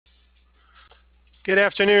Good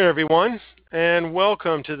afternoon, everyone, and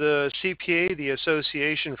welcome to the CPA, the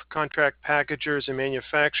Association for Contract Packagers and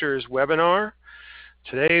Manufacturers webinar.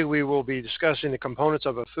 Today we will be discussing the components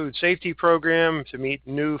of a food safety program to meet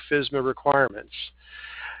new FSMA requirements.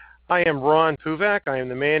 I am Ron Puvak. I am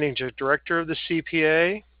the Managing Director of the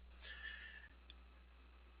CPA.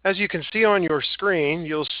 As you can see on your screen,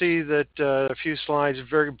 you'll see that a few slides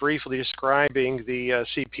very briefly describing the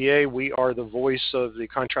CPA. We are the voice of the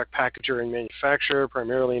contract packager and manufacturer,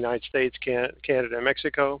 primarily United States, Canada, and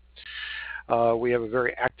Mexico. We have a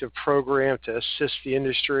very active program to assist the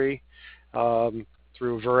industry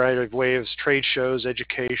through a variety of ways, trade shows,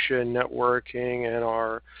 education, networking, and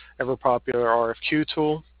our ever-popular RFQ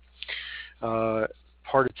tool.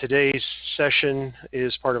 Part of today's session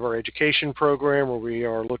is part of our education program where we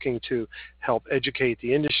are looking to help educate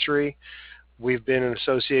the industry. We've been in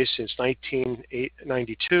association since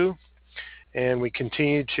 1992, and we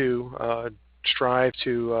continue to strive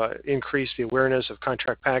to increase the awareness of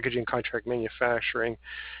contract packaging, contract manufacturing,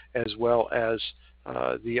 as well as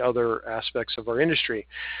the other aspects of our industry.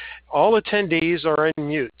 All attendees are on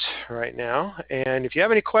mute right now, and if you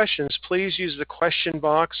have any questions, please use the question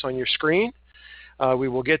box on your screen. We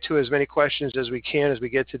will get to as many questions as we can as we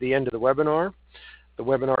get to the end of the webinar. The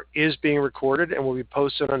webinar is being recorded and will be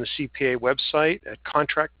posted on the CPA website at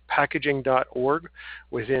contractpackaging.org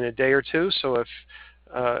within a day or two. So if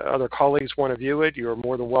other colleagues want to view it, you are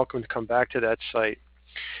more than welcome to come back to that site.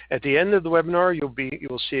 At the end of the webinar, you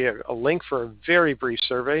will see a link for a very brief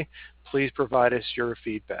survey. Please provide us your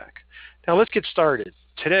feedback. Now let's get started.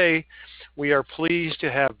 Today, we are pleased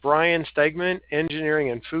to have Brian Stegman,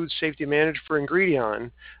 Engineering and Food Safety Manager for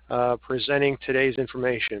Ingredion, presenting today's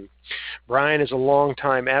information. Brian is a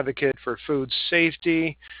longtime advocate for food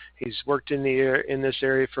safety. He's worked in this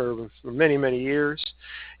area for many, many years.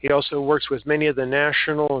 He also works with many of the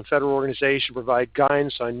national and federal organizations to provide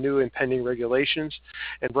guidance on new and pending regulations.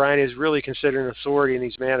 And Brian is really considered an authority in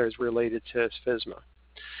these matters related to FSMA.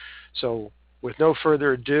 So with no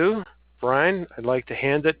further ado, Brian, I'd like to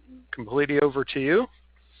hand it completely over to you,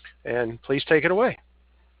 and please take it away.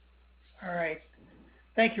 All right.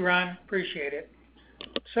 Thank you, Ron. Appreciate it.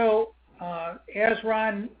 So, as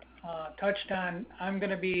Ron touched on, I'm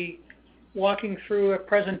going to be walking through a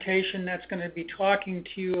presentation that's going to be talking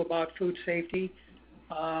to you about food safety.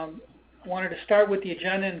 I wanted to start with the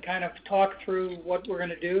agenda and kind of talk through what we're going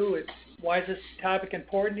to do. Why is this topic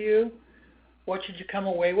important to you? What should you come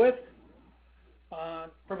away with?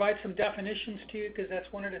 Provide some definitions to you, because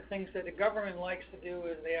that's one of the things that the government likes to do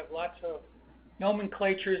is they have lots of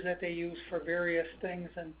nomenclatures that they use for various things,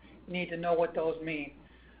 and you need to know what those mean.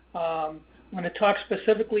 I'm going to talk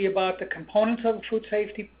specifically about the components of a food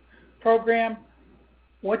safety program.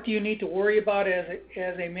 What do you need to worry about as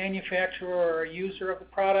a manufacturer or a user of the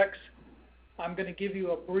products? I'm going to give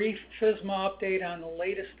you a brief FSMA update on the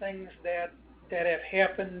latest things that have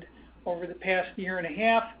happened over the past year and a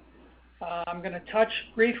half. I'm going to touch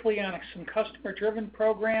briefly on some customer-driven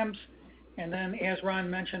programs, and then, as Ron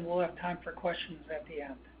mentioned, we'll have time for questions at the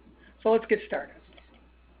end. So let's get started.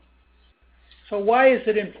 So why is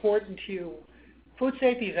it important to you? Food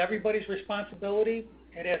safety is everybody's responsibility.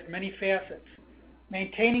 It has many facets.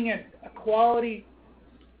 Maintaining a quality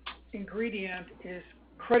ingredient is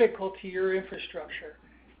critical to your infrastructure.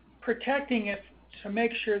 Protecting it to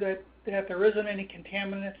make sure that there isn't any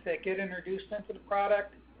contaminants that get introduced into the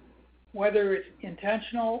product, whether it's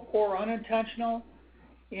intentional or unintentional.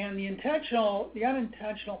 And the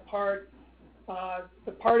unintentional part,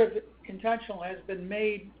 the part of intentional has been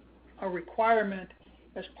made a requirement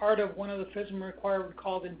as part of one of the FSMA requirements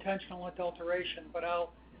called intentional adulteration, but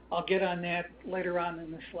I'll get on that later on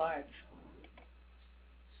in the slides.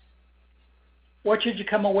 What should you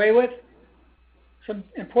come away with? Some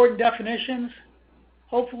important definitions.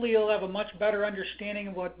 Hopefully you'll have a much better understanding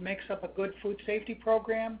of what makes up a good food safety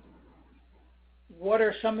program. What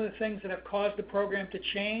are some of the things that have caused the program to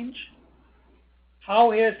change?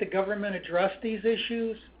 How has the government addressed these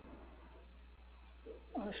issues?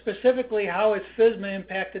 Specifically, how has FSMA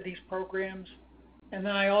impacted these programs? And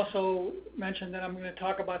then I also mentioned that I'm going to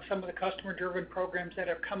talk about some of the customer-driven programs that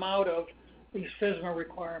have come out of these FSMA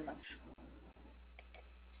requirements.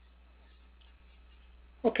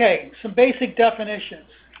 Okay, some basic definitions.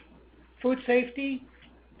 Food safety.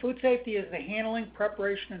 Food safety is the handling,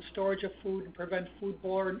 preparation, and storage of food and prevent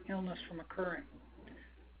foodborne illness from occurring.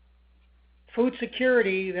 Food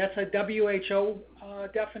security, that's a WHO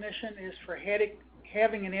definition, is for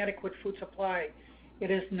having an adequate food supply. It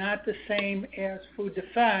is not the same as food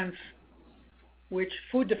defense, which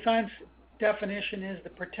food defense definition is the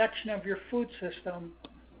protection of your food system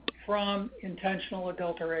from intentional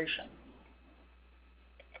adulteration.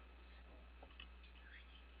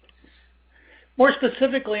 More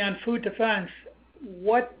specifically on food defense,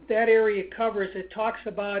 what that area covers, it talks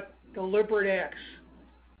about deliberate acts.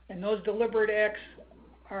 And those deliberate acts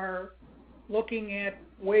are looking at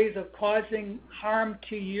ways of causing harm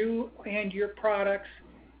to you and your products.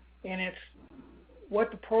 And it's what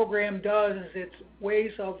the program does is it's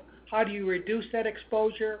ways of how do you reduce that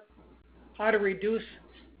exposure, how to reduce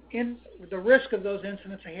the risk of those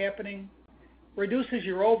incidents happening, reduces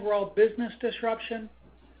your overall business disruption.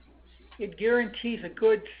 It guarantees a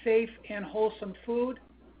good, safe, and wholesome food.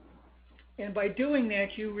 And by doing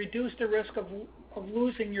that, you reduce the risk of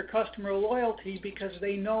losing your customer loyalty because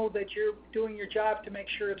they know that you're doing your job to make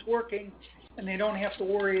sure it's working, and they don't have to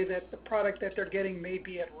worry that the product that they're getting may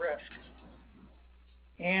be at risk.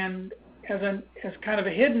 And as kind of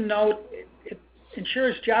a hidden note, it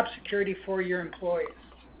ensures job security for your employees.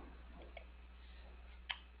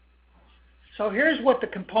 So here's what the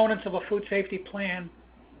components of a food safety plan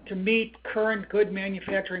to meet current good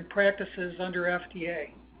manufacturing practices under FDA.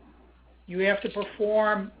 You have to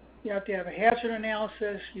have a hazard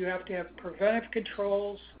analysis, you have to have preventive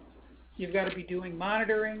controls, you've got to be doing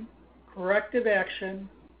monitoring, corrective action,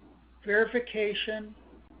 verification,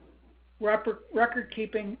 record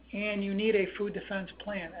keeping, and you need a food defense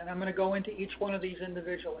plan. And I'm going to go into each one of these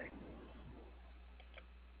individually.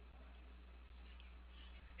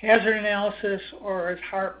 Hazard analysis, or as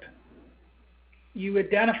HARP. You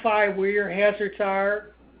identify where your hazards are,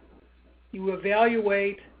 you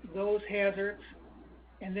evaluate those hazards,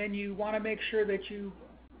 and then you want to make sure that you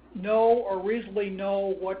know or reasonably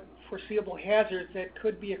know what foreseeable hazards that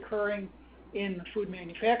could be occurring in the food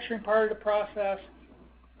manufacturing part of the process,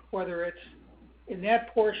 whether it's in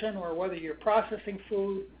that portion or whether you're processing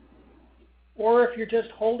food, or if you're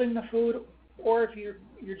just holding the food, or if you're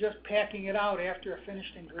just packing it out after a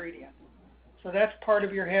finished ingredient. So that's part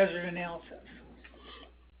of your hazard analysis.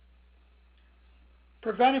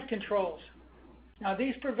 Preventive controls. Now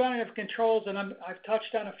these preventive controls, and I've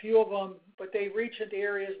touched on a few of them, but they reach into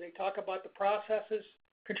areas, they talk about the processes,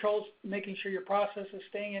 controls, making sure your process is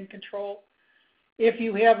staying in control. If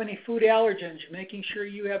you have any food allergens, making sure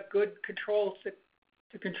you have good controls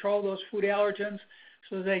to control those food allergens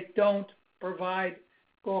so they don't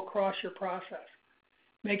go across your process.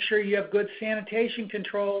 Make sure you have good sanitation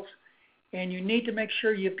controls, and you need to make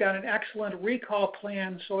sure you've got an excellent recall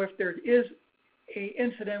plan so if there is an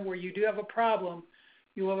incident where you do have a problem,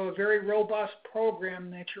 you have a very robust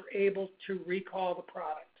program that you're able to recall the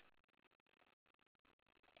product.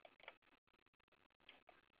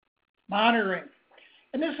 Monitoring.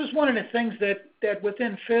 And this is one of the things that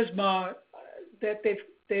within FSMA that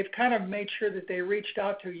they've kind of made sure that they reached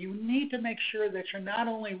out to. You need to make sure that you're not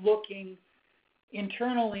only looking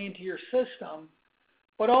internally into your system,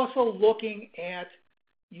 but also looking at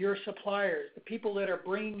your suppliers, the people that are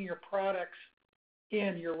bringing your products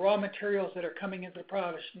in, your raw materials that are coming into the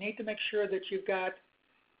products. You need to make sure that you've got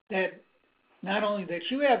that, not only that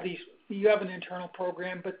you have an internal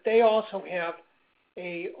program, but they also have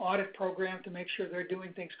a audit program to make sure they're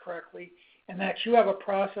doing things correctly, and that you have a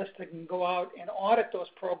process that can go out and audit those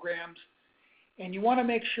programs. And you want to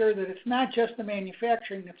make sure that it's not just the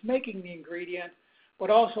manufacturing that's making the ingredient, but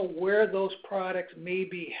also where those products may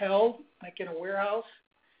be held, like in a warehouse,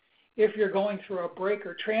 if you're going through a break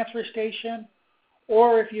or transfer station,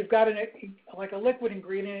 or if you've got like a liquid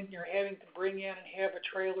ingredient you're having to bring in and have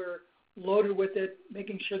a trailer loaded with it,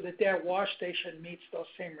 making sure that that wash station meets those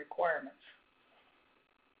same requirements.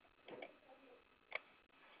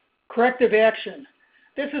 Corrective action.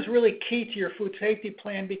 This is really key to your food safety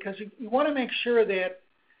plan because you want to make sure that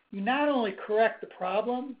you not only correct the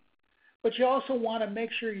problem, but you also want to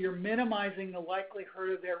make sure you're minimizing the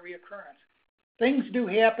likelihood of their reoccurrence. Things do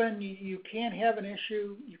happen. You can't have an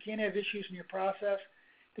issue. You can't have issues in your process.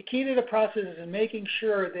 The key to the process is in making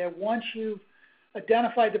sure that once you've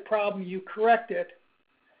identified the problem, you correct it.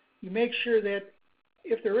 You make sure that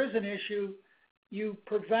if there is an issue, you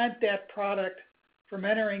prevent that product from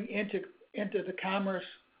entering into the commerce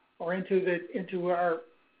or into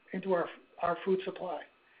our food supply.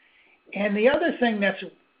 And the other thing that's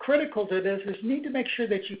critical to this is you need to make sure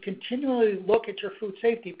that you continually look at your food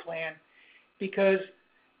safety plan, because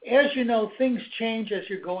as you know, things change as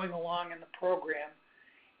you're going along in the program.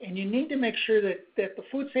 And you need to make sure that the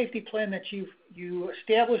food safety plan that you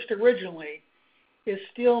established originally is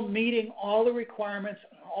still meeting all the requirements,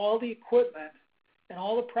 all the equipment, and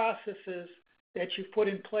all the processes that you've put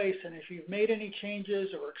in place. And if you've made any changes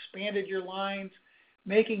or expanded your lines,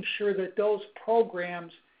 making sure that those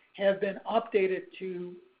programs have been updated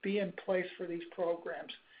to be in place for these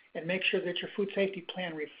programs, and make sure that your food safety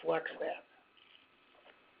plan reflects that.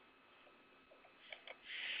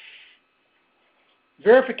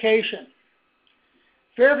 Verification.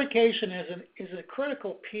 Verification is a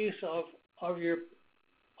critical piece of your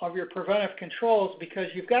preventive controls, because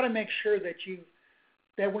you've got to make sure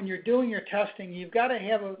that when you're doing your testing, you've got to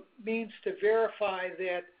have a means to verify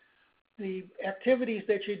that the activities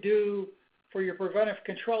that you do for your preventive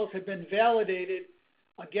controls have been validated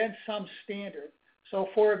against some standard. So,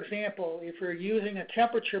 for example, if you're using a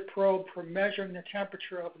temperature probe for measuring the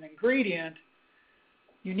temperature of an ingredient,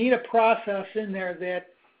 you need a process in there that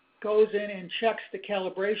goes in and checks the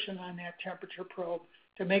calibration on that temperature probe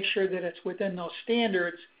to make sure that it's within those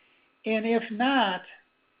standards. And if not,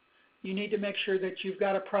 you need to make sure that you've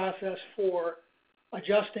got a process for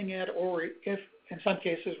adjusting it, or if in some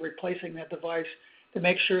cases replacing that device, to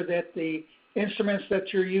make sure that the instruments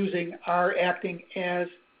that you're using are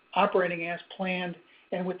operating as planned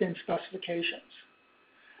and within specifications.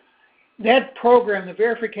 That program, the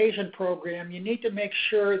verification program, you need to make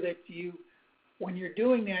sure that when you're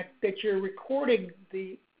doing that you're recording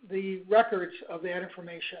the records of that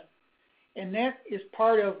information. And that is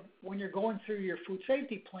part of when you're going through your food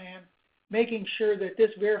safety plan, making sure that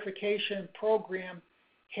this verification program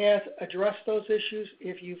has addressed those issues.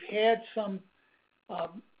 If you've had some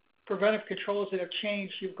preventive controls that have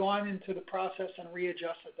changed, you've gone into the process and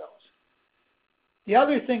readjusted those. The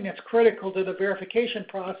other thing that's critical to the verification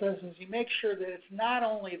process is you make sure that it's not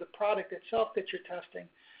only the product itself that you're testing,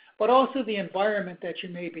 but also the environment that you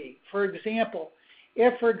may be. For example,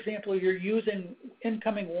 if you're using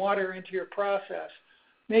incoming water into your process,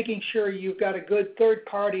 making sure you've got a good third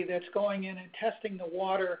party that's going in and testing the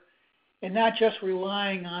water, and not just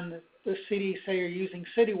relying on the city, say you're using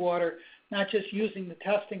city water, not just using the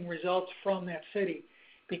testing results from that city,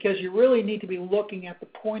 because you really need to be looking at the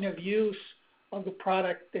point of use of the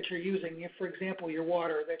product that you're using. If, for example, your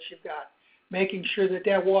water that you've got, making sure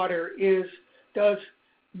that water does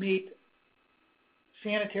meet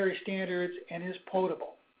sanitary standards and is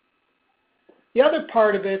potable. The other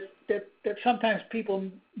part of it that sometimes people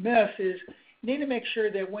miss is you need to make sure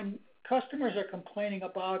that when customers are complaining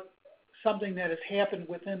about something that has happened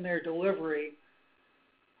within their delivery,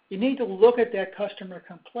 you need to look at that customer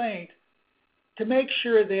complaint to make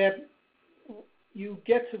sure that you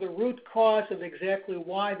get to the root cause of exactly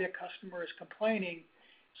why that customer is complaining,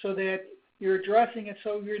 so that you're addressing it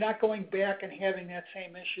so you're not going back and having that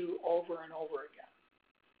same issue over and over again.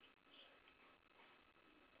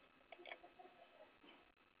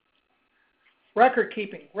 Record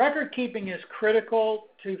keeping. Record keeping is critical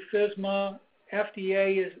to FSMA.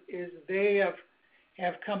 FDA they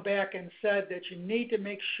have come back and said that you need to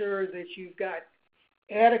make sure that you've got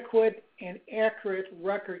adequate and accurate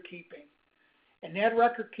record keeping. And that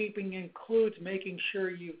record keeping includes making sure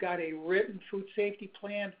you've got a written food safety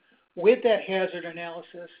plan with that hazard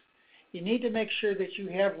analysis. You need to make sure that you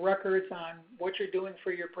have records on what you're doing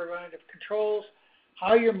for your preventative controls,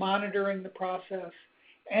 how you're monitoring the process,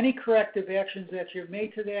 any corrective actions that you've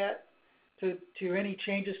made to that, to any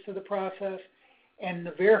changes to the process, and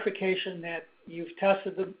the verification that you've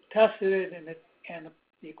tested it and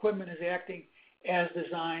the equipment is acting as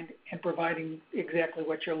designed and providing exactly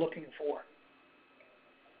what you're looking for.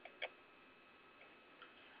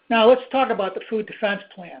 Now let's talk about the food defense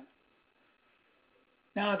plan.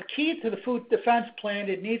 Now the key to the food defense plan,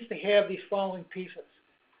 it needs to have these following pieces.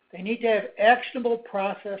 They need to have actionable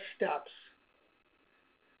process steps.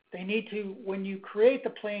 They need to, when you create the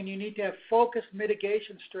plan, you need to have focused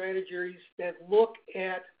mitigation strategies that look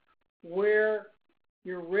at where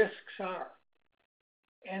your risks are.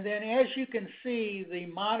 And then, as you can see, the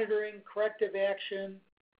monitoring, corrective action,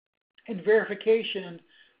 and verification,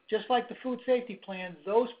 just like the food safety plan,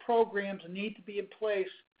 those programs need to be in place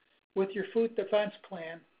with your food defense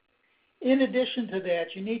plan. In addition to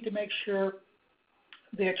that, you need to make sure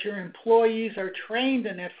that your employees are trained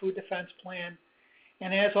in that food defense plan,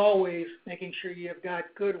 and as always, making sure you have got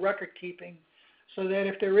good record keeping, so that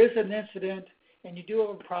if there is an incident and you do have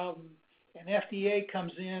a problem, and FDA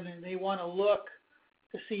comes in and they want to look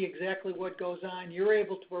to see exactly what goes on, you're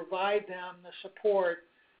able to provide them the support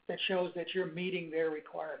that shows that you're meeting their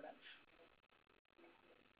requirements.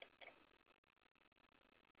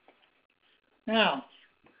 Now,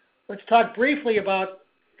 let's talk briefly about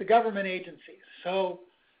the government agencies. So,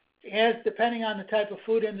 depending on the type of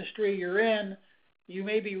food industry you're in, you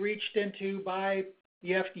may be reached into by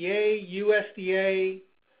the FDA, USDA,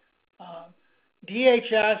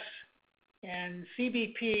 DHS, and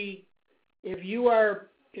CBP. If you are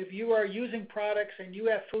using products and you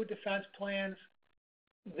have food defense plans,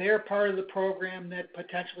 they're part of the program that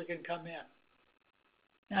potentially can come in.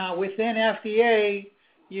 Now, within FDA,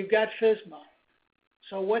 you've got FSMA.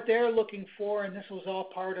 So what they're looking for, and this was all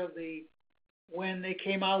part of the when they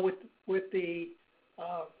came out with the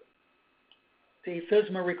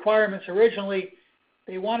FSMA requirements originally,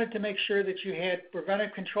 they wanted to make sure that you had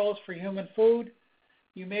preventive controls for human food.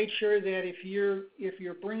 You made sure that if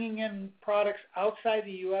you're bringing in products outside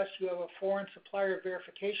the U.S., you have a foreign supplier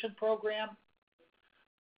verification program.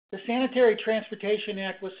 The Sanitary Transportation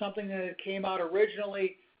Act was something that had came out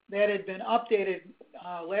originally that had been updated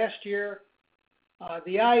last year.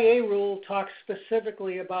 The IA rule talks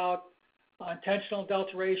specifically about intentional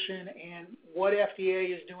adulteration and what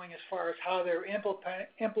FDA is doing as far as how they're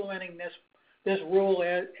implementing this rule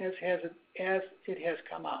as it has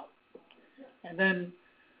come out. And then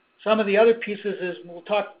some of the other pieces is we'll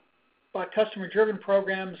talk about customer-driven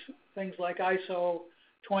programs, things like ISO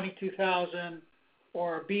 22000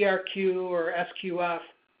 or BRQ or SQF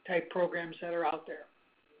type programs that are out there.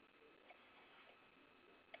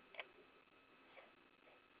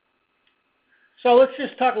 So let's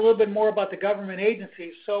just talk a little bit more about the government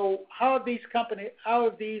agencies. So how have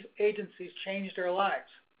these agencies changed our lives?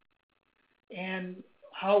 And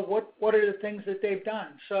what are the things that they've done?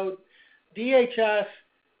 So DHS,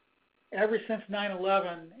 ever since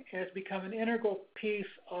 9/11, has become an integral piece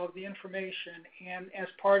of the information and as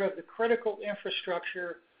part of the critical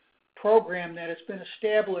infrastructure program that has been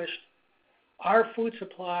established, our food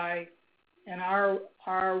supply and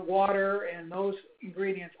our water and those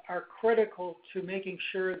ingredients are critical to making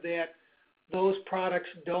sure that those products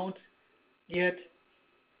don't get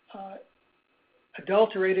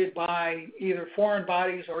adulterated by either foreign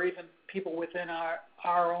bodies or even people within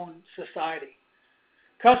our own society.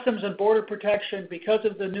 Customs and Border Protection, because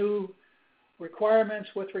of the new requirements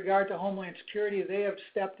with regard to Homeland Security, they have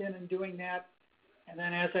stepped in doing that. And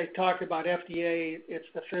then as I talked about FDA, it's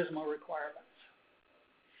the FSMA requirements.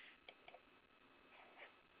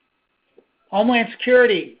 Homeland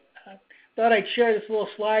Security, I thought I'd share this little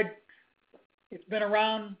slide. It's been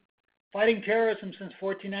around fighting terrorism since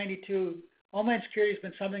 1492. Homeland Security has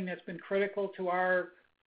been something that's been critical to our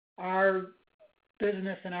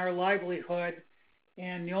business and our livelihood.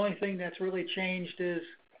 And the only thing that's really changed is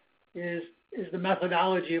the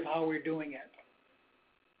methodology of how we're doing it.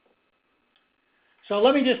 So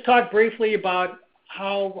let me just talk briefly about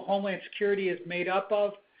how Homeland Security is made up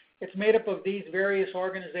of. It's made up of these various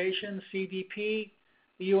organizations: CBP,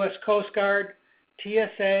 the U.S. Coast Guard,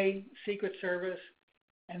 TSA, Secret Service,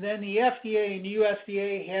 and then the FDA and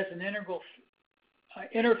USDA has an integral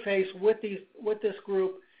interface with this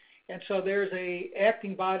group. And so there's a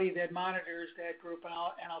acting body that monitors that group, and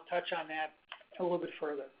I'll touch on that a little bit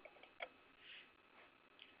further.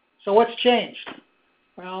 So what's changed?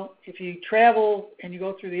 Well, if you travel and you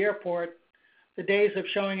go through the airport, the days of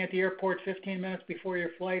showing at the airport 15 minutes before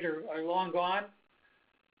your flight are long gone.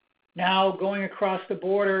 Now going across the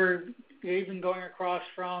border, even going across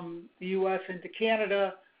from the U.S. into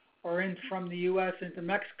Canada or from the U.S. into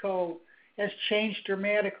Mexico has changed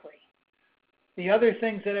dramatically. The other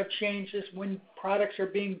things that have changed is when products are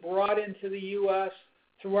being brought into the U.S.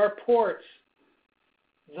 through our ports,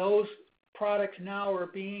 those products now are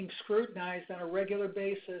being scrutinized on a regular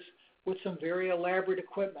basis with some very elaborate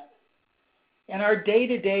equipment. And our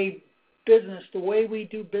day-to-day business, the way we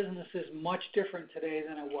do business, is much different today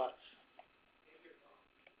than it was.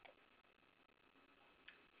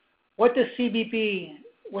 What does CBP,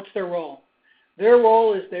 what's their role? Their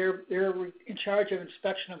role is they're in charge of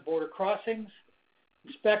inspection of border crossings,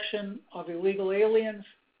 inspection of illegal aliens.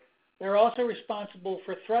 They're also responsible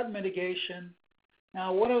for threat mitigation.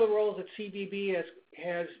 Now, one of the roles that CBP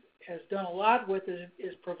has done a lot with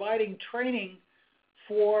is providing training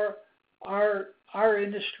for our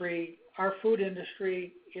industry, our food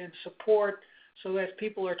industry, in support, so that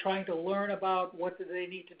people are trying to learn about what do they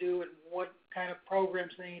need to do and what kind of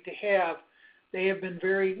programs they need to have. They have been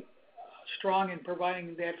very strong in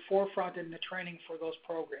providing that forefront in the training for those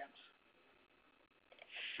programs.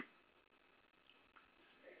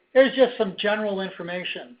 Here's just some general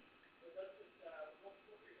information.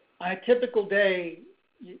 On a typical day,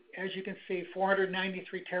 as you can see,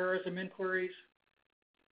 493 terrorism inquiries,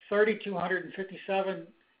 3,257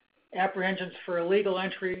 apprehensions for illegal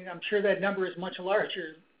entry. I'm sure that number is much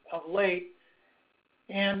larger of late.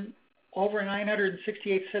 And over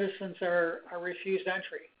 968 citizens are refused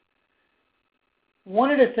entry.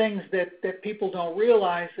 One of the things that people don't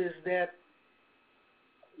realize is that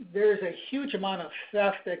there's a huge amount of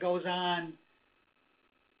theft that goes on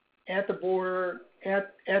at the border,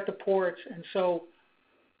 at the ports. And so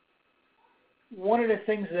one of the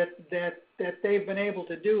things that they've been able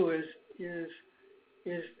to do is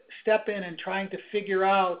step in and trying to figure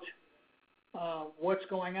out what's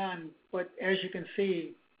going on. But as you can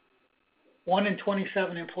see, 1 in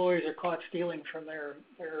 27 employees are caught stealing from their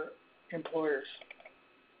employers.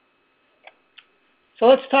 So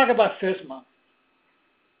let's talk about FSMA.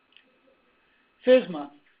 FSMA,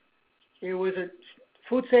 it was a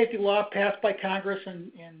food safety law passed by Congress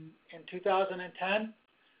in 2010.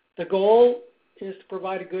 The goal is to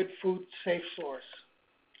provide a good food safe source.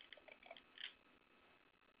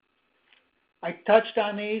 I touched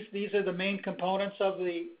on these. These are the main components of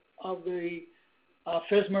the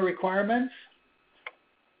FSMA requirements.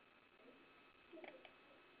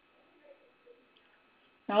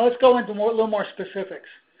 Now let's go into a little more specifics.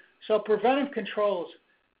 So preventive controls.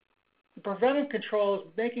 Preventive controls,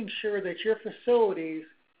 making sure that your facilities,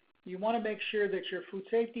 you want to make sure that your food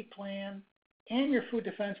safety plan and your food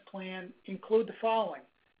defense plan include the following: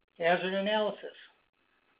 hazard analysis,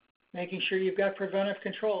 making sure you've got preventive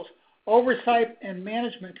controls, oversight and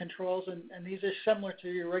management controls, and these are similar to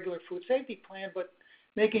your regular food safety plan, but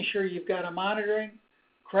making sure you've got a monitoring,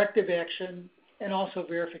 corrective action, and also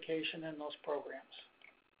verification in those programs.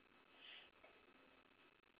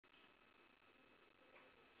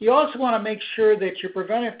 You also want to make sure that your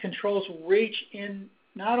preventive controls reach in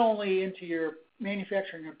not only into your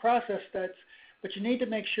manufacturing and process steps, but you need to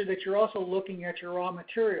make sure that you're also looking at your raw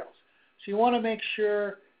materials. So you want to make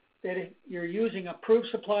sure that you're using approved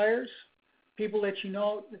suppliers, people that you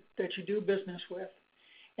know that you do business with,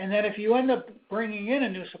 and that if you end up bringing in a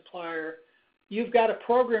new supplier, you've got a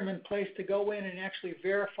program in place to go in and actually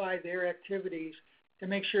verify their activities to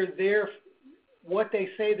make sure what they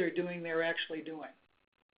say they're doing, they're actually doing.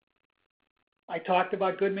 I talked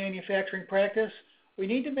about good manufacturing practice. We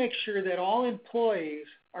need to make sure that all employees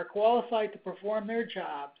are qualified to perform their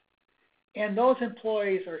jobs, and those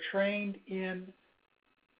employees are trained in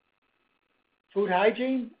food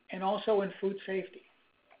hygiene and also in food safety.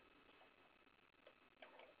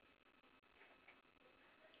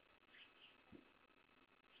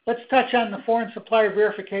 Let's touch on the foreign supplier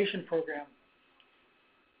verification program.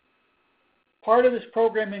 Part of this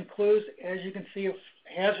program includes, as you can see, a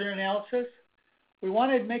hazard analysis. We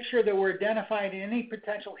want to make sure that we're identifying any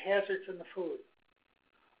potential hazards in the food.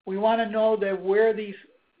 We want to know that where these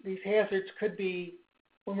hazards could be,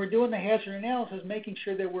 when we're doing the hazard analysis, making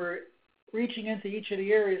sure that we're reaching into each of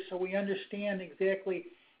the areas so we understand exactly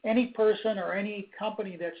any person or any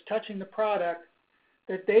company that's touching the product,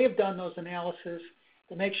 that they have done those analyses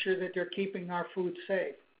to make sure that they're keeping our food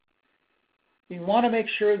safe. We want to make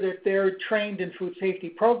sure that they're trained in food safety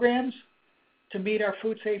programs to meet our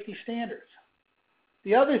food safety standards.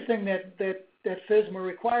 The other thing that FSMA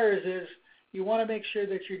requires is you want to make sure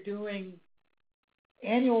that you're doing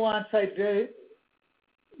annual on-site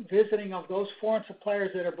visiting of those foreign suppliers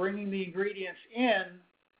that are bringing the ingredients in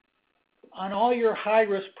on all your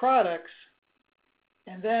high-risk products,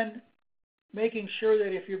 and then making sure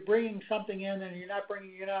that if you're bringing something in and you're not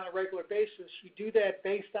bringing it on a regular basis, you do that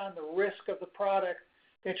based on the risk of the product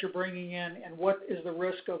that you're bringing in and what is the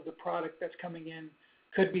risk of the product that's coming in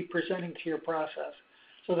could be presenting to your process.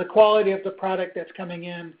 So the quality of the product that's coming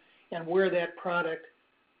in and where that product,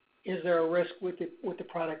 is there a risk with the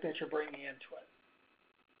product that you're bringing into it.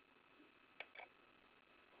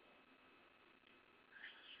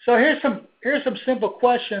 So here's some simple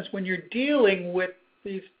questions when you're dealing with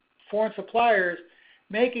these foreign suppliers,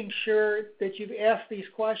 making sure that you've asked these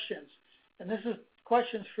questions. And this is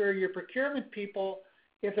questions for your procurement people.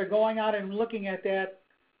 If they're going out and looking at that,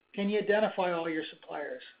 can you identify all your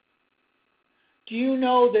suppliers? Do you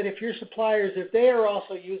know that if your suppliers, if they are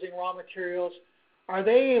also using raw materials, are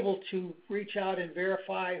they able to reach out and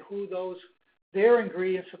verify who their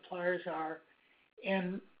ingredient suppliers are?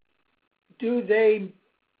 And do they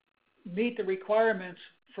meet the requirements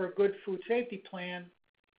for a good food safety plan?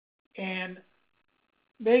 And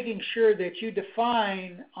making sure that you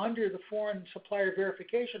define under the foreign supplier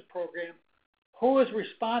verification program who is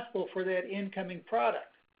responsible for that incoming product.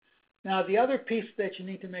 Now, the other piece that you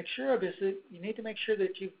need to make sure of is that you need to make sure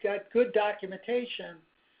that you've got good documentation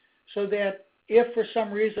so that if for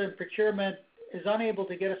some reason procurement is unable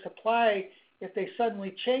to get a supply, if they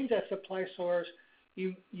suddenly change that supply source,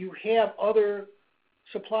 you have other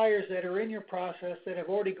suppliers that are in your process that have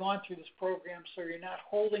already gone through this program, so you're not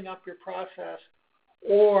holding up your process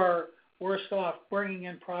or, worse off, bringing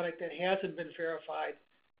in product that hasn't been verified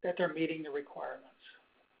that they're meeting the requirements.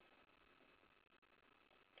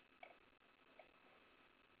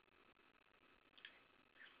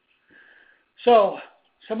 So,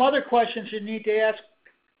 some other questions you need to ask.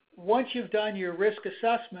 Once you've done your risk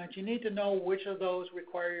assessment, you need to know which of those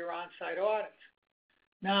require your on-site audits.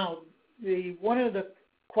 Now, one of the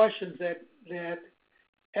questions that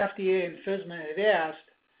FDA and FSMA had asked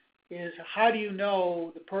is how do you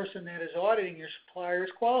know the person that is auditing your supplier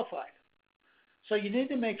is qualified? So you need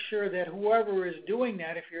to make sure that whoever is doing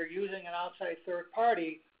that, if you're using an outside third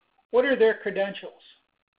party, what are their credentials?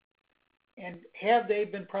 And have they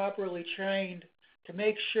been properly trained to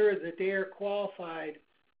make sure that they are qualified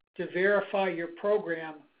to verify your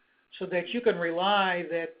program so that you can rely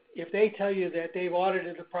that if they tell you that they've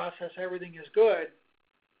audited the process, everything is good,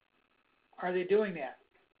 are they doing that?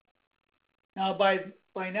 Now,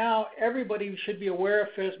 by now, everybody should be aware of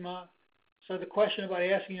FSMA, so the question about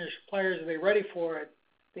asking your suppliers, are they ready for it,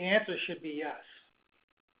 the answer should be yes.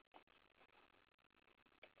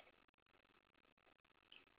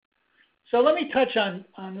 So let me touch on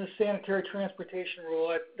the sanitary transportation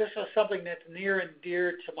rule. This is something that's near and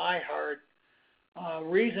dear to my heart.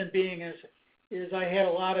 Reason being is I had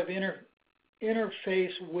a lot of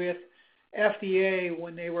interface with FDA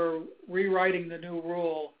when they were rewriting the new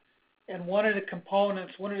rule. And one of the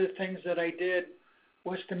components, one of the things that I did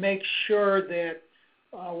was to make sure that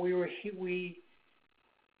we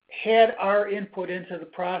had our input into the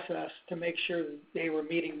process to make sure that they were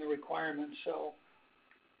meeting the requirements. So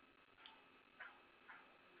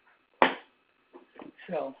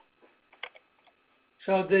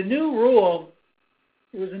the new rule,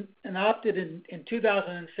 it was adopted in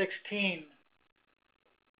 2016.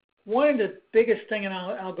 One of the biggest thing, and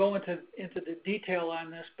I'll go into the detail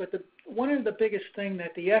on this, but one of the biggest thing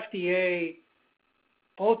that the FDA,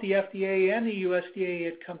 both the FDA and the USDA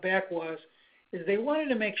had come back is they wanted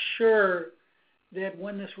to make sure that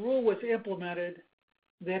when this rule was implemented,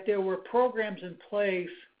 that there were programs in place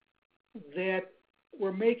that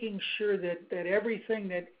were making sure that everything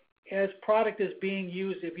that as product is being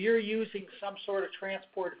used, if you're using some sort of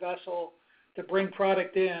transport vessel to bring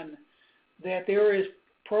product in, that there is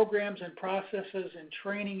programs and processes and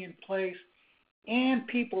training in place and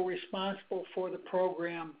people responsible for the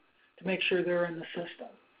program to make sure they're in the system.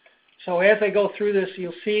 So as I go through this,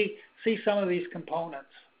 you'll see some of these components.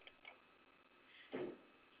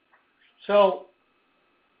 So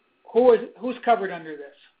who's covered under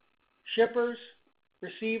this? Shippers,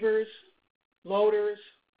 receivers, loaders.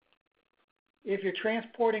 If you're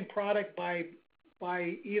transporting product by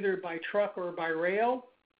either by truck or by rail.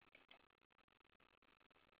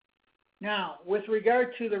 Now, with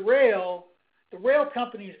regard to the rail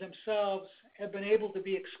companies themselves have been able to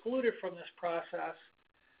be excluded from this process.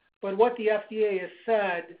 But what the FDA has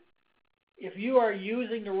said, if you are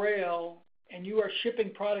using the rail and you are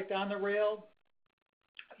shipping product on the rail,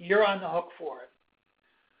 you're on the hook for it.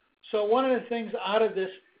 So one of the things out of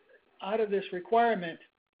this requirement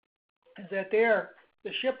is that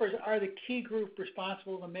the shippers are the key group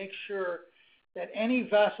responsible to make sure that any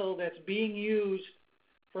vessel that's being used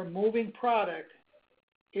for moving product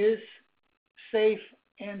is safe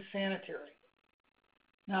and sanitary.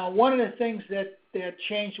 Now, one of the things that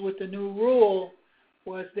changed with the new rule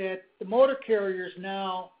was that the motor carriers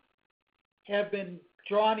now have been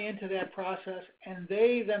drawn into that process, and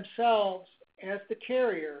they themselves, as the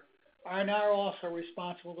carrier, are now also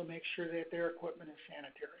responsible to make sure that their equipment is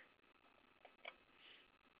sanitary.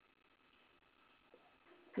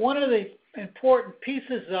 One of the important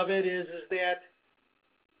pieces of it is that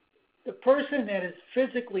the person that is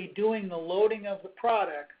physically doing the loading of the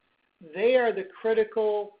product, they are the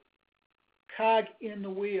critical cog in the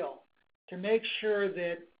wheel to make sure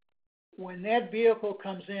that when that vehicle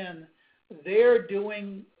comes in, they're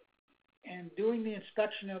doing the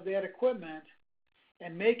inspection of that equipment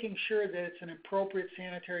and making sure that it's an appropriate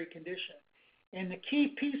sanitary condition. And the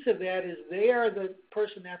key piece of that is they are the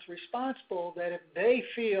person that's responsible that if they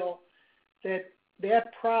feel that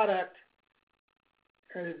that product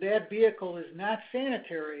or that vehicle is not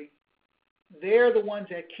sanitary, they're the ones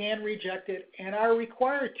that can reject it and are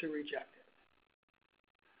required to reject it.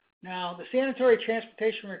 Now, the sanitary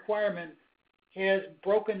transportation requirement has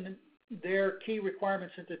broken their key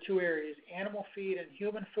requirements into two areas, animal feed and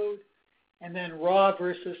human food, and then raw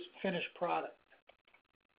versus finished product.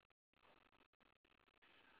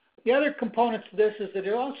 The other components to this is that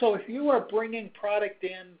it also, if you are bringing product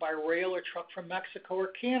in by rail or truck from Mexico or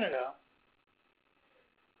Canada,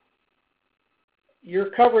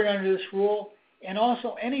 you're covered under this rule, and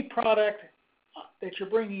also any product that you're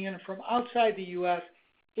bringing in from outside the U.S.,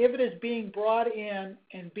 if it is being brought in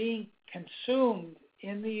and being consumed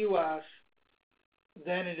in the U.S.,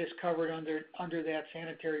 then it is covered under that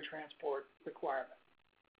sanitary transport requirement.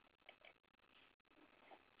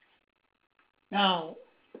 Now,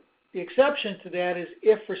 the exception to that is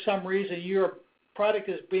if for some reason your product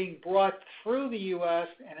is being brought through the U.S.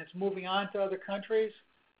 and it's moving on to other countries,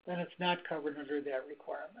 then it's not covered under that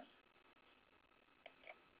requirement.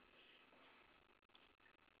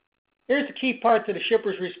 Here's the key part to the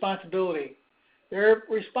shipper's responsibility. They're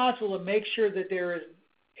responsible to make sure that there is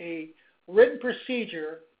a written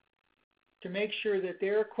procedure to make sure that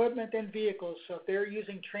their equipment and vehicles, so if they're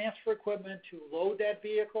using transfer equipment to load that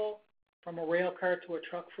vehicle from a rail car to a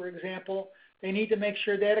truck, for example, they need to make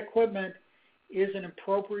sure that equipment is in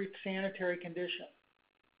appropriate sanitary condition.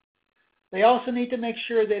 They also need to make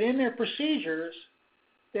sure that in their procedures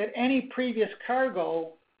that any previous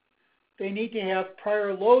cargo, they need to have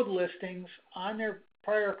prior load listings on their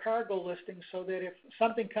prior cargo listings so that if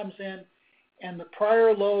something comes in and the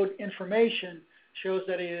prior load information shows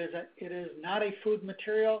that it is not a food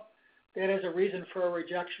material, that is a reason for a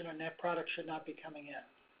rejection and that product should not be coming in.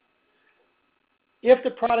 If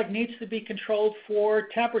the product needs to be controlled for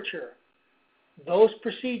temperature, those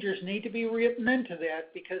procedures need to be written into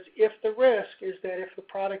that, because if the risk is that if the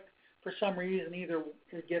product for some reason either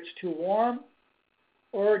it gets too warm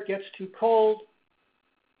or it gets too cold,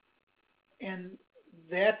 and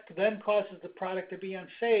that then causes the product to be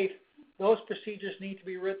unsafe, those procedures need to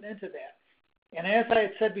be written into that. And as I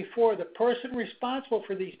had said before, the person responsible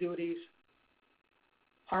for these duties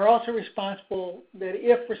are also responsible that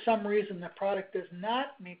if for some reason the product does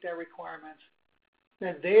not meet their requirements,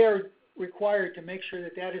 that they are required to make sure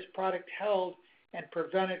that that is product held and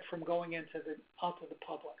prevent it from going out to the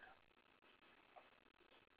public.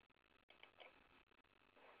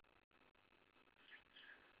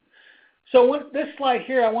 So this slide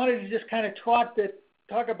here, I wanted to just kind of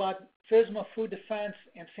talk about FSMA, food defense,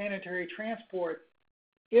 and sanitary transport.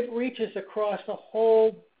 It reaches across the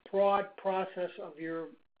whole broad process of your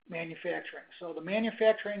manufacturing. So the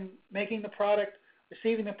manufacturing, making the product,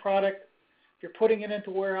 receiving the product, if you're putting it into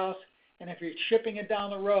warehouse, and if you're shipping it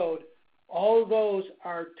down the road, all of those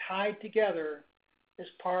are tied together as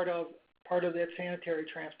part of that Sanitary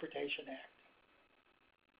Transportation Act.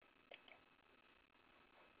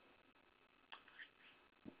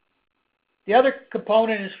 The other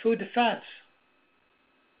component is food defense.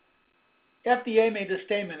 FDA made this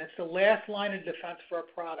statement, it's the last line of defense for a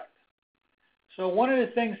product. So one of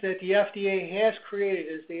the things that the FDA has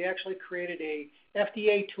created is they actually created a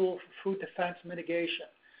FDA tool for food defense mitigation.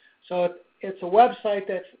 So it's a website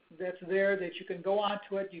that's there that you can go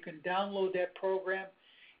onto it, you can download that program,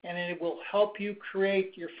 and it will help you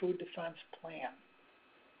create your food defense plan.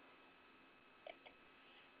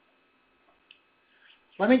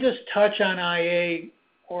 Let me just touch on IA,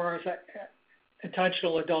 or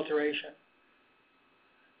intentional adulteration.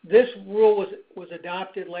 This rule was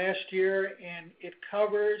adopted last year, and it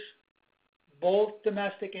covers both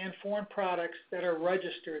domestic and foreign products that are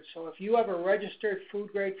registered. So if you have a registered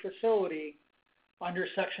food-grade facility under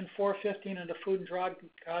Section 415 of the Food and Drug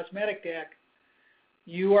Cosmetic Act,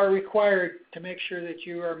 you are required to make sure that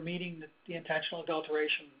you are meeting the intentional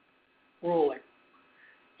adulteration ruling.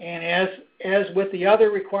 And as with the other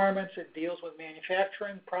requirements, it deals with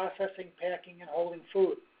manufacturing, processing, packing, and holding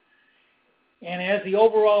food. And as the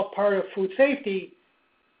overall part of food safety,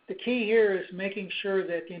 the key here is making sure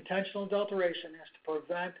that the intentional adulteration is to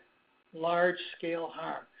prevent large-scale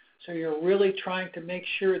harm. So you're really trying to make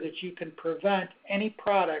sure that you can prevent any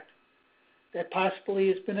product that possibly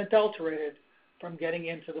has been adulterated from getting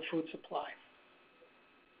into the food supply.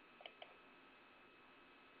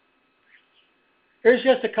 Here's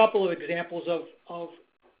just a couple of examples of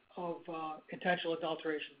intentional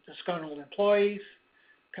adulteration. Disgruntled employees,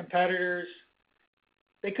 competitors.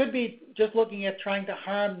 They could be just looking at trying to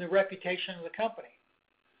harm the reputation of the company.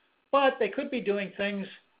 But they could be doing things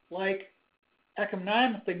like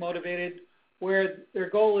economically motivated, where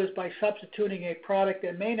their goal is by substituting a product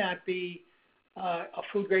that may not be a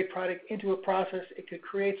food-grade product into a process, it could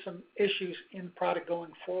create some issues in the product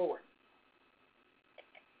going forward.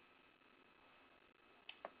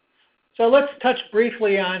 So let's touch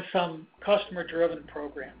briefly on some customer-driven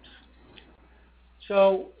programs.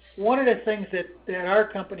 So one of the things that our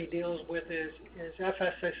company deals with is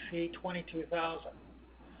FSSC 22000.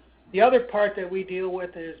 The other part that we deal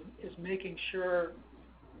with is making sure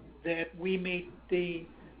that we meet the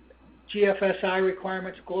GFSI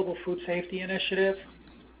requirements, Global Food Safety Initiative.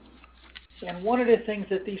 And one of the things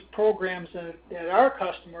that these programs that our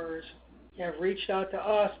customers have reached out to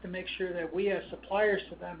us to make sure that we as suppliers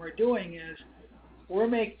to them are doing is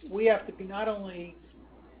we have to be not only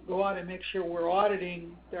go out and make sure we're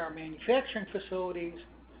auditing our manufacturing facilities,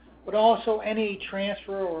 but also any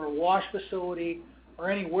transfer or wash facility or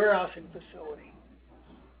any warehousing facility.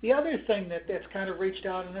 The other thing that's kind of reached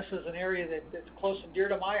out, and this is an area that's close and dear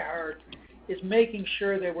to my heart, is making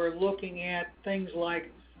sure that we're looking at things like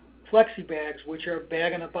flexi bags, which are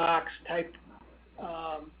bag-in-a-box type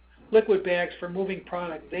liquid bags for moving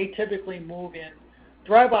product. They typically move in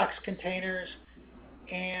dry box containers,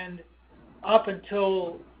 and up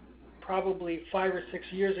until probably 5 or 6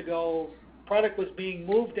 years ago, product was being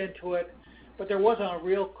moved into it, but there wasn't a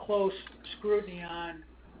real close scrutiny on,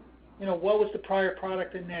 what was the prior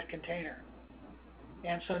product in that container.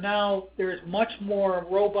 And so now there's much more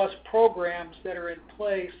robust programs that are in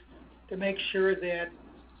place to make sure that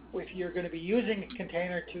if you're going to be using a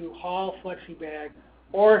container to haul FlexiBag,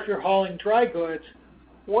 or if you're hauling dry goods,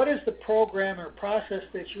 what is the program or process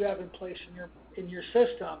that you have in place in your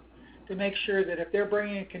system to make sure that if they're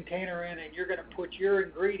bringing a container in and you're going to put your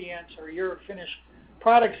ingredients or your finished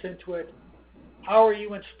products into it, how are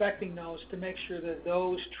you inspecting those to make sure that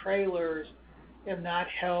those trailers have not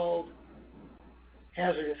held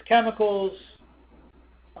hazardous chemicals,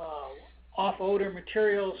 off-odor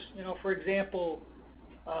materials? For example,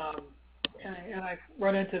 and I've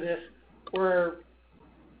run into this where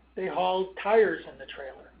they hauled tires in the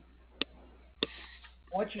trailer.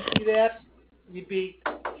 Once you see that, you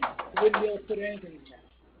wouldn't be able to put anything in there.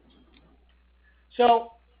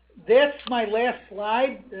 So that's my last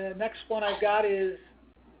slide. The next one I've got is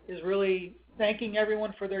really thanking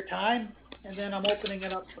everyone for their time, and then I'm opening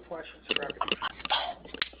it up for questions for everyone.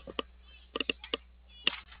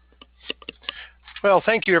 Well,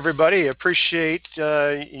 thank you, everybody. Appreciate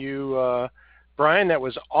you, Brian. That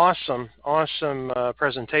was awesome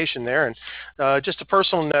presentation there. And just a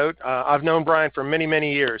personal note, I've known Brian for many,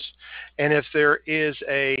 many years. And if there is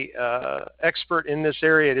a expert in this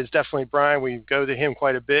area, it is definitely Brian. We go to him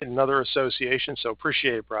quite a bit in other associations, so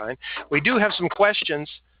appreciate it, Brian. We do have some questions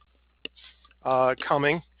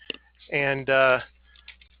coming. And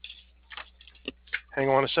hang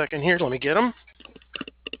on a second here. Let me get them.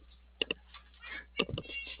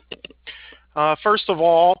 First of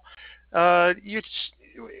all,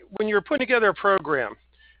 when you're putting together a program,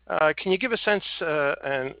 can you give a sense,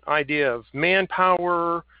 an idea of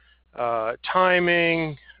manpower,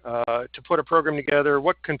 timing, to put a program together?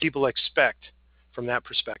 What can people expect from that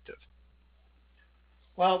perspective?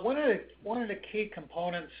 Well, one of the key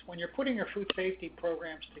components when you're putting your food safety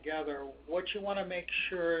programs together, what you want to make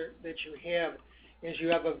sure that you have is you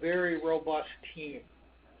have a very robust team.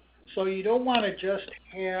 So you don't want to just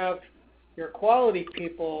have your quality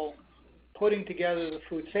people putting together the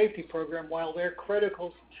food safety program while they're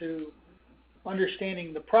critical to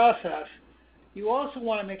understanding the process. You also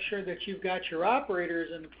want to make sure that you've got your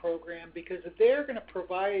operators in the program, because if they're going to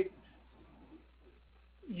provide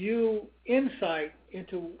you insight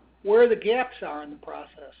into where the gaps are in the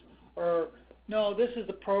process, or no, this is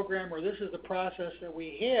the program or this is the process that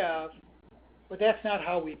we have, but that's not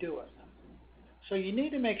how we do it. So you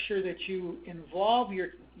need to make sure that you involve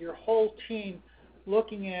your whole team,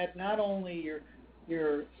 looking at not only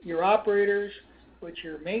your operators, but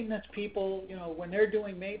your maintenance people. When they're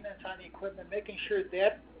doing maintenance on the equipment, making sure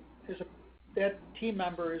that team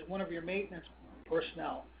member is one of your maintenance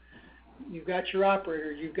personnel. You've got your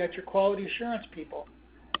operators, you've got your quality assurance people.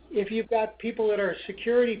 If you've got people that are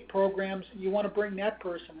security programs, you want to bring that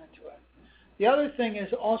person into it. The other thing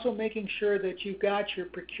is also making sure that you've got your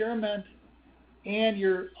procurement and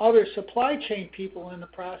your other supply chain people in the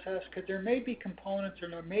process, because there may be components or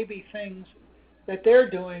there may be things that they're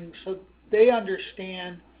doing so they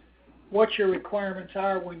understand what your requirements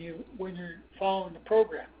are when you're following the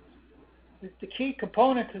program. The key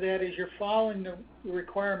component to that is you're following the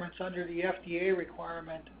requirements under the FDA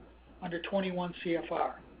requirement under 21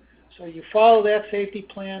 CFR. So you follow that safety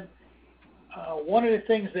plan. One of the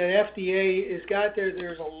things that FDA has got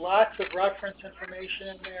there's lots of reference information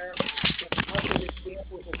in there. There's lots of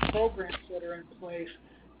examples of programs that are in place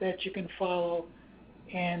that you can follow.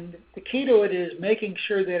 And the key to it is making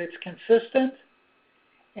sure that it's consistent,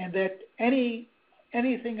 and that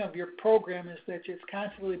anything of your program is that it's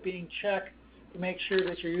constantly being checked to make sure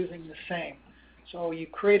that you're using the same. So you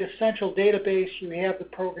create a central database, you have the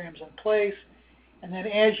programs in place, and then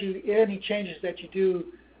any changes that you do,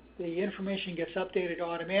 the information gets updated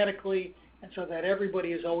automatically, and so that everybody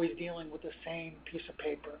is always dealing with the same piece of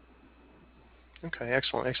paper. Okay,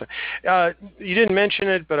 excellent. You didn't mention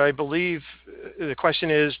it, but I believe the question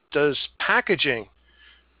is, does packaging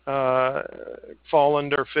fall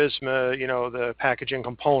under FSMA? The packaging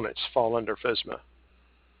components fall under FSMA?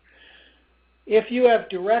 If you have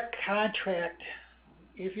direct contact,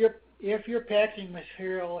 if your packaging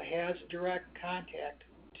material has direct contact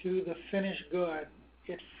to the finished good,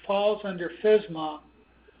 it falls under FSMA.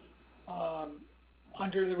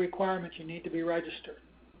 Under the requirements, you need to be registered.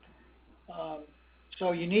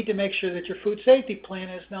 So you need to make sure that your food safety plan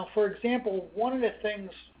is. Now, for example, one of the things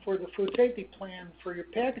for the food safety plan for your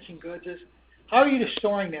packaging goods is, how are you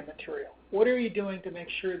storing that material? What are you doing to make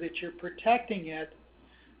sure that you're protecting it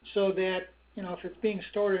so that, if it's being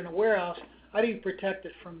stored in a warehouse, how do you protect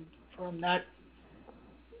it from not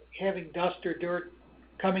having dust or dirt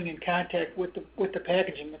coming in contact with the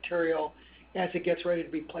packaging material as it gets ready to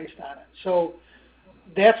be placed on it? So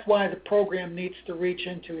that's why the program needs to reach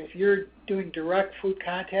into, if you're doing direct food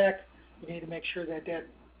contact, you need to make sure that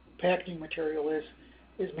packaging material is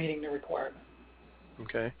meeting the requirement.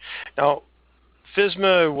 Okay. Now,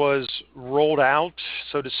 FSMA was rolled out,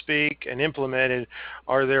 so to speak, and implemented.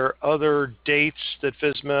 Are there other dates that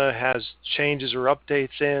FSMA has changes or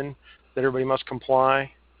updates in that everybody must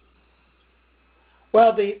comply?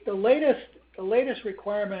 Well, the latest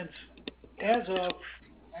requirements as of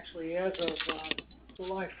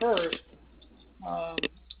July 1st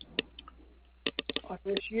of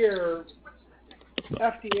this year,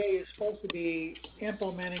 FDA is supposed to be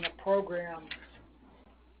implementing a program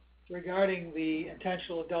regarding the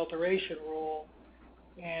intentional adulteration rule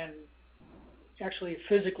and actually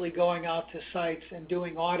physically going out to sites and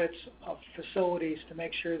doing audits of facilities to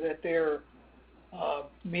make sure that they're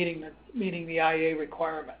meeting the IA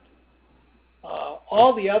requirement.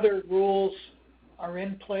 All the other rules are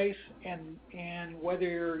in place, and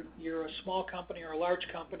whether you're a small company or a large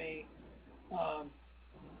company,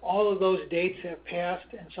 all of those dates have passed,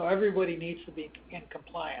 and so everybody needs to be in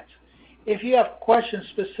compliance. If you have questions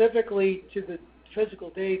specifically to the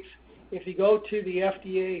physical dates, if you go to the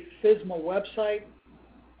FDA FSMA website,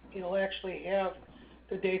 it'll actually have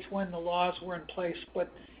the dates when the laws were in place. But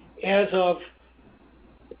as of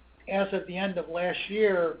the end of last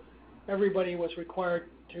year, everybody was required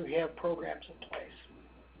to have programs in place.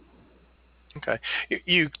 Okay.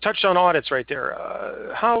 You touched on audits right there.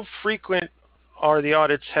 How frequent are the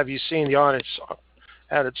audits? Have you seen the audits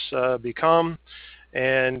become?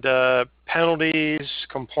 And penalties,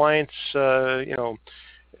 compliance, time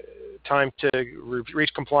to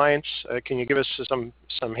reach compliance. Can you give us some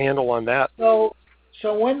handle on that? So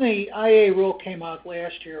when the IA rule came out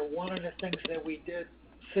last year, one of the things that we did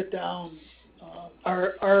sit down,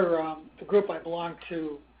 the group I belong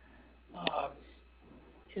to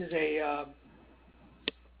is a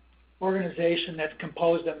organization that's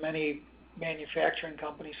composed of many manufacturing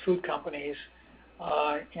companies, food companies,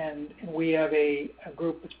 and we have a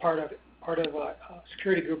group that's part of a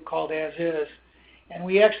security group called As Is, and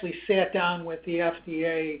we actually sat down with the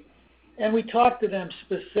FDA and we talked to them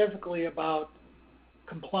specifically about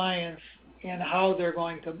compliance and how they're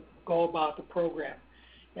going to go about the program.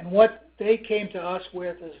 And what they came to us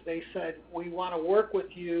with is they said, we want to work with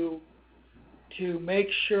you to make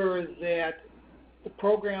sure that the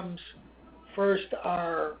programs first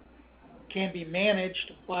can be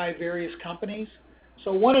managed by various companies.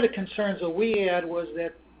 So one of the concerns that we had was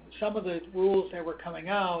that some of the rules that were coming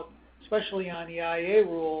out, especially on the IA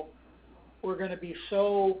rule, were going to be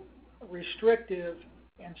so restrictive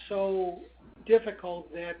and so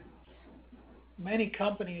difficult that many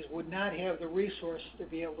companies would not have the resources to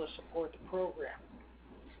be able to support the program.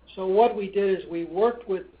 So what we did is we worked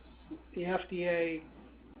with the FDA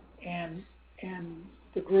and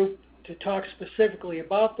the group to talk specifically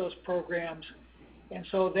about those programs. And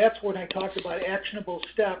so that's when I talked about actionable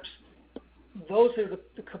steps. Those are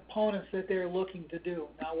the components that they're looking to do.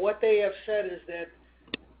 Now, what they have said is that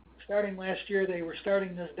starting last year, they were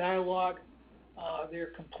starting this dialogue.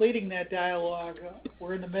 They're completing that dialogue.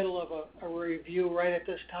 We're in the middle of a review right at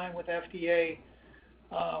this time with FDA.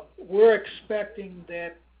 We're expecting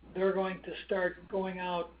that they're going to start going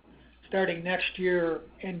out starting next year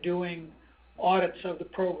and doing audits of the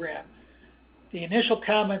program. The initial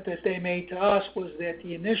comment that they made to us was that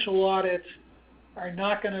the initial audits are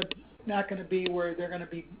not going to be where they're going to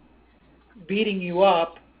be beating you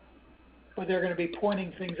up, but they're going to be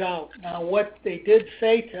pointing things out. Now, what they did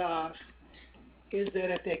say to us is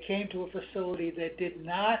that if they came to a facility that did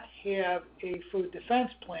not have a food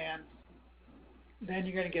defense plan, then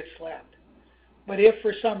you're going to get slapped. But if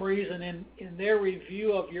for some reason in their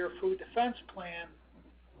review of your food defense plan,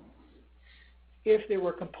 if there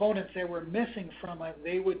were components that were missing from it,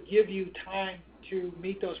 they would give you time to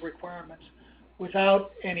meet those requirements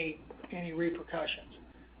without any repercussions.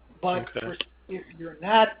 But if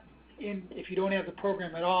you don't have the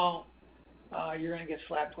program at all, you're going to get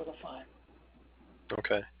slapped with a fine.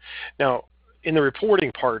 Okay. Now, in the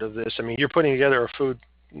reporting part of this, I mean, you're putting together a food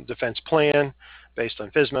defense plan based on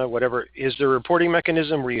FSMA, whatever. Is there a reporting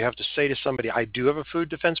mechanism where you have to say to somebody, I do have a food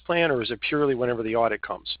defense plan, or is it purely whenever the audit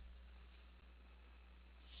comes?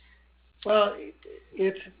 Well,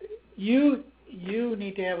 it's you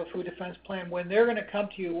need to have a food defense plan. When they're going to come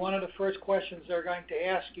to you, one of the first questions they're going to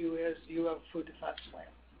ask you is, do you have a food defense plan?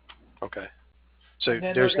 Okay. So and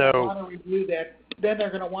then there's they're going to want to review that. Then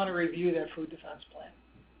they're going to want to review that food defense plan.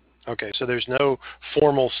 Okay, so there's no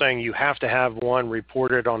formal saying you have to have one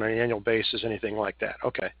reported on an annual basis, anything like that.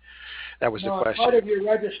 Okay, that was the No, as question. part of your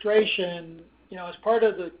registration, as part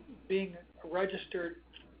of the being registered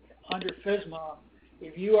under FSMA,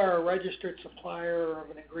 if you are a registered supplier of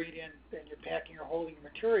an ingredient and you're packing or holding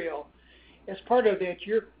material, as part of that,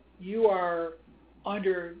 you are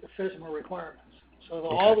under the FSMA requirements. So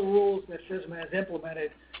all the rules that FSMA has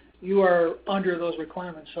implemented, you are under those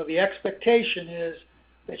requirements. So the expectation is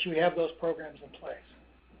that you have those programs in place.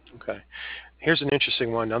 Okay. Here's an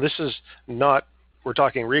interesting one. Now, this is not, we're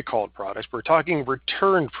talking recalled products, we're talking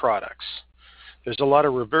returned products. There's a lot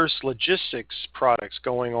of reverse logistics products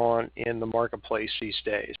going on in the marketplace these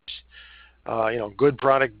days. Good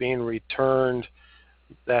product being returned.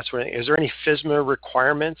 Is there any FSMA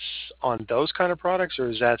requirements on those kind of products, or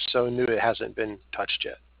is that so new it hasn't been touched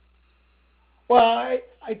yet? Well,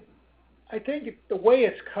 I think the way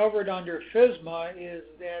it's covered under FSMA is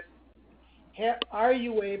that are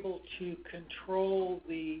you able to control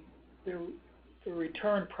the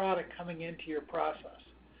return product coming into your process?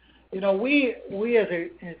 We as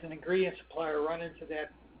an ingredient supplier run into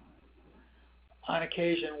that on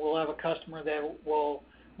occasion. We'll have a customer that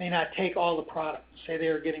may not take all the product. Say they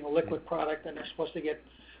are getting a liquid product and they're supposed to get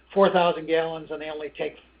 4,000 gallons and they only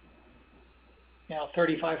take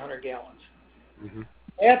 3,500 gallons. Mm-hmm.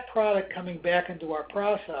 That product coming back into our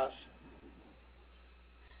process,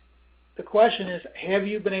 the question is, have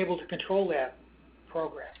you been able to control that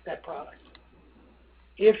product?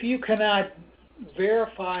 If you cannot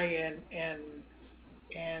verify and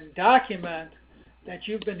document that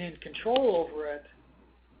you've been in control over it,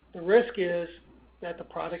 the risk is that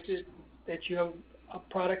you have a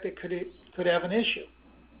product that could have an issue.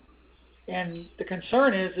 And the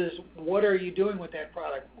concern is what are you doing with that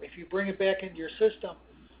product? If you bring it back into your system,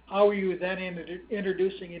 how are you then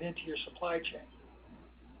introducing it into your supply chain?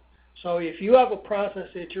 So if you have a process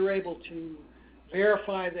that you're able to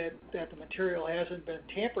verify that the material hasn't been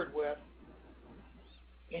tampered with,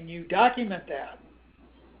 and you document that,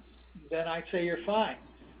 then I'd say you're fine.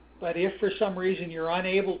 But if for some reason you're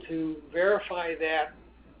unable to verify that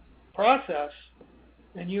process,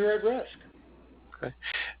 then you're at risk. Okay.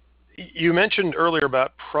 You mentioned earlier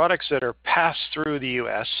about products that are passed through the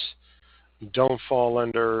U.S. don't fall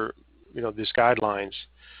under, these guidelines.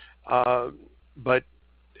 But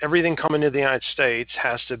everything coming to the United States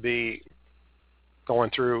has to be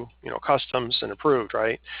going through, customs and approved,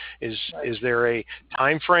 right? Is there a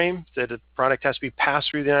time frame that a product has to be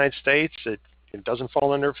passed through the United States that it doesn't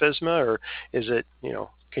fall under FSMA, or is it,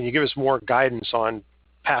 can you give us more guidance on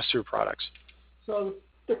pass-through products? So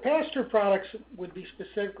the pass-through products would be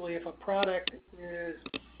specifically if a product is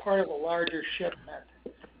part of a larger shipment,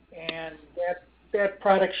 and that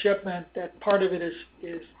product shipment, that part of it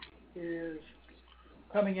is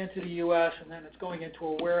coming into the U.S. and then it's going into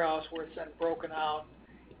a warehouse where it's then broken out,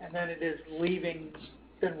 and then it is leaving,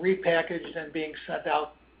 then repackaged and being sent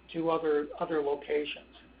out to other locations.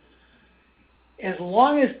 As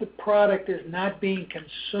long as the product is not being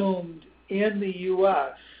consumed in the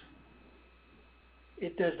U.S.,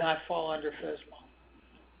 it does not fall under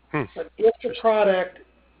FSMA. But if the product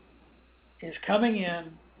is coming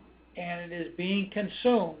in and it is being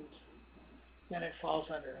consumed, then it falls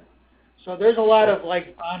under it. So there's a lot of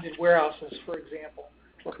bonded warehouses, for example,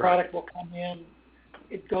 where product will come in,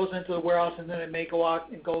 it goes into the warehouse, and then it may go out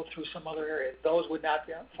and go through some other area. Those would not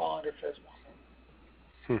fall under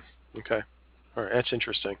FSMA. Okay. All right, that's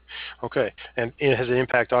interesting. Okay, and it has an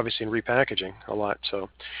impact, obviously, in repackaging a lot. So,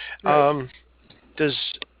 are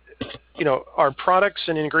products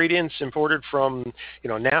and ingredients imported from,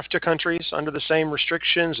 NAFTA countries under the same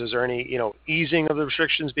restrictions? Is there any, easing of the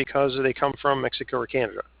restrictions because they come from Mexico or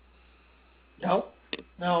Canada? No,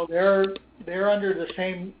 they're under the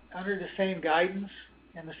same guidance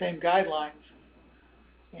and the same guidelines,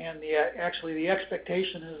 and the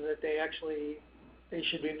expectation is that they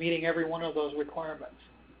should be meeting every one of those requirements.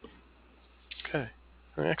 Okay,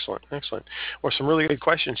 excellent. Well, some really good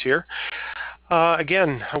questions here.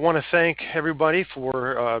 Again, I want to thank everybody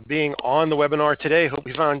for being on the webinar today. Hope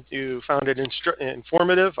you found it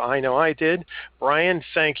informative. I know I did. Brian,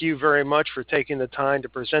 thank you very much for taking the time to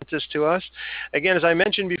present this to us. Again, as I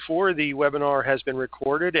mentioned before, the webinar has been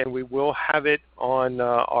recorded, and we will have it on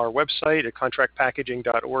our website at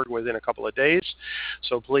contractpackaging.org within a couple of days.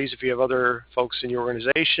 So please, if you have other folks in your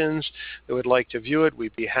organizations that would like to view it,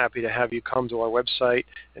 we'd be happy to have you come to our website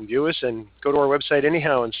and view us, and go to our website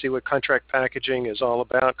anyhow and see what contract packaging is all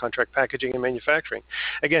about, contract packaging and manufacturing.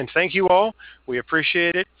 Again, thank you all. We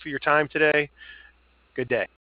appreciate it for your time today. Good day.